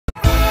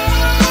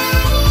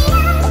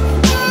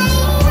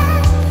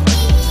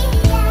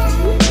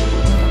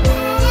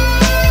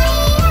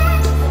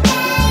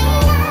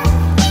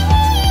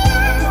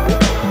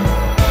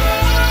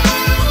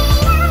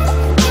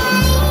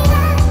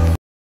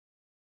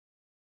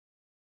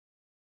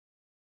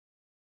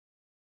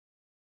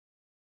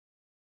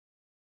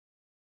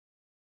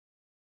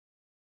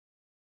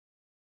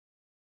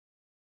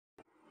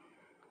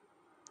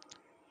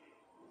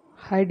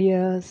Hi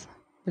dears,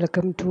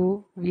 welcome to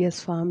VS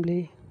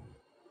Family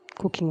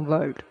Cooking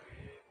World.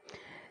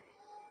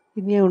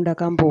 ഇന്ന് ഞാൻ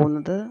ഉണ്ടാക്കാൻ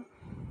പോകുന്നത്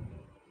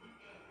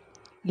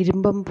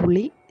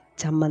ഇരുമ്പൻപുളി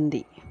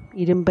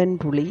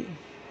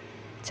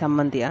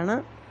ചമ്മന്തിയാണ്.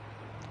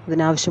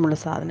 ഇതിനാവശ്യമുള്ള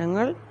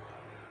സാധനങ്ങൾ: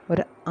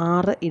 ഒരു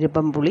 6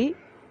 ഇരുമ്പൻപുളി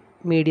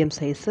മീഡിയം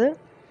സൈസ്,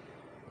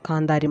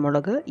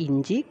 കാന്താരിമുളക്,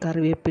 ഇഞ്ചി,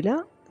 കറിവേപ്പില,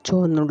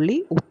 ചുവന്നുള്ളി,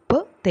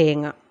 ഉപ്പ്,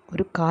 തേങ്ങ,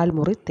 ഒരു 1/4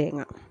 മുറി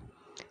തേങ്ങ.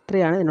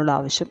 ഇത്രയാണ് ഇതിനുള്ള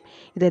ആവശ്യം.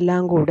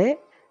 ഇതെല്ലാം കൂടെ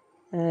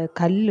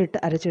കല്ലിലിട്ട്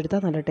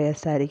അരച്ചെടുത്താൽ നല്ല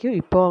ടേസ്റ്റായിരിക്കും.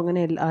 ഇപ്പോൾ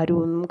അങ്ങനെ ആരും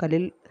ഒന്നും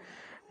കല്ലിൽ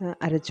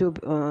അരച്ചു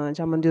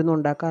ചമ്മന്തിയൊന്നും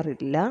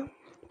ഉണ്ടാക്കാറില്ല.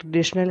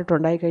 ട്രഡീഷണലായിട്ട്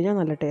ഉണ്ടാക്കിക്കഴിഞ്ഞാൽ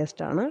നല്ല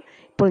ടേസ്റ്റാണ്.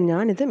 ഇപ്പോൾ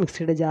ഞാനിത്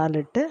മിക്സിയുടെ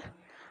ജാറിലിട്ട്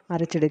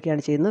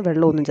അരച്ചെടുക്കുകയാണ് ചെയ്യുന്നത്.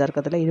 വെള്ളമൊന്നും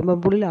ചേർക്കത്തില്ല.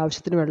 ഇരുമ്പൻപുളിയിൽ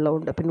ആവശ്യത്തിന്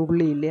വെള്ളമുണ്ട്. പിന്നെ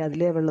ഉള്ളിയില്ലേ,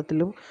 അതിലെ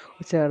വെള്ളത്തിലും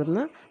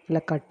ചേർന്ന്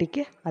നല്ല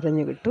കട്ടിക്ക്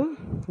അരഞ്ഞ് കിട്ടും.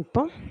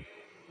 ഇപ്പം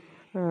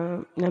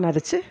ഞാൻ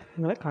അരച്ച്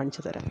നിങ്ങളെ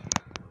കാണിച്ചു തരാം.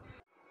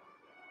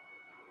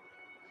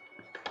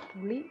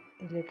 പുളി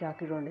ഇതിലേക്ക്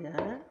ആക്കിയിട്ടുണ്ട്.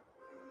 ഞാൻ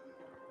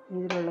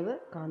ഇതിലുള്ളത്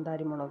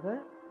കാന്താരിമുളക്,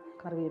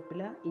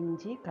 കറിവേപ്പില,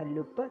 ഇഞ്ചി,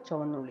 കല്ലുപ്പ്,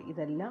 ചുവന്നുള്ളി,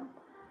 ഇതെല്ലാം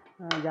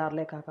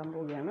ജാറിലേക്ക് ആക്കാൻ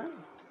പോവുകയാണ്.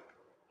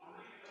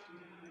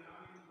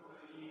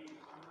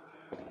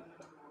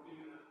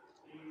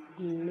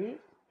 ഉള്ളി,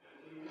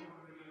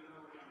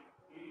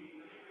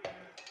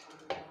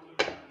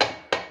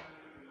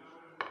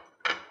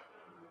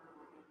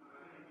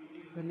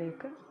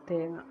 ഇതിലേക്ക്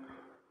തേങ്ങ,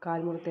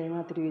 1/4 മുറി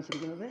തേങ്ങ തിരികെ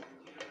വെച്ചിരിക്കുന്നത്,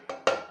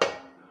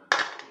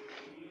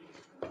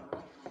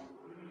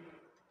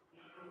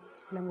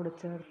 എല്ലാം കൂടി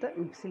ചേർത്ത്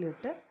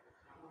മിക്സിയിലിട്ട്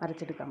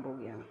അരച്ചെടുക്കാൻ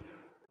പോവുകയാണ്.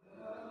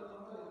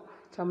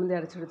 ചമ്മന്തി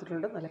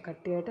അരച്ചെടുത്തിട്ടുണ്ട്. നല്ല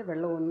കട്ടിയായിട്ട്,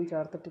 വെള്ളമൊന്നും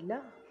ചേർത്തിട്ടില്ല,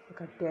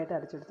 കട്ടിയായിട്ട്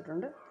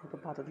അരച്ചെടുത്തിട്ടുണ്ട്.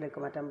 ഇപ്പോൾ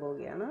പാത്രത്തിലേക്ക് മാറ്റാൻ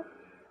പോവുകയാണ്.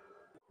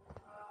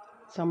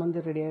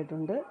 ചമ്മന്തി റെഡി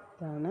ആയിട്ടുണ്ട്.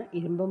 ഇതാണ്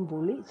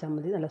ഇരുമ്പൻപുളി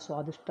ചമ്മന്തി. നല്ല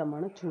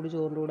സ്വാദിഷ്ടമാണ്. ചൂട്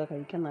ചോറിൻ്റെ കൂടെ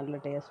കഴിക്കാൻ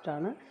നല്ല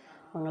ടേസ്റ്റാണ്.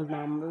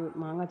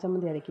 മാങ്ങാ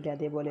ചമ്മന്തി അരക്കില്ല,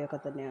 അതേപോലെയൊക്കെ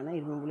തന്നെയാണ്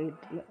ഇരുമ്പൻപുളി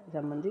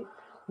ചമ്മന്തി.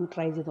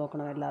 ട്രൈ ചെയ്ത്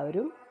നോക്കണം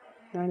എല്ലാവരും.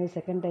 ഞാൻ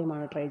സെക്കൻഡ്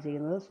ടൈമാണ് ട്രൈ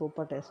ചെയ്യുന്നത്.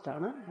 സൂപ്പർ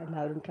ടേസ്റ്റാണ്.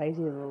 എല്ലാവരും ട്രൈ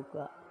ചെയ്ത്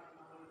നോക്കുക.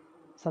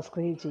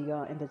 സബ്സ്ക്രൈബ് ചെയ്യുക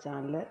എൻ്റെ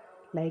ചാനൽ,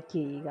 ലൈക്ക്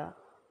ചെയ്യുക,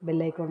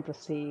 ബെല്ലൈക്കോൺ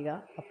പ്രസ് ചെയ്യുക.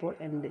 അപ്പോൾ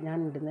ഞാൻ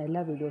ഇടുന്ന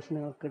എല്ലാ വീഡിയോസും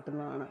നിങ്ങൾക്ക്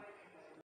കിട്ടുന്നതാണ്.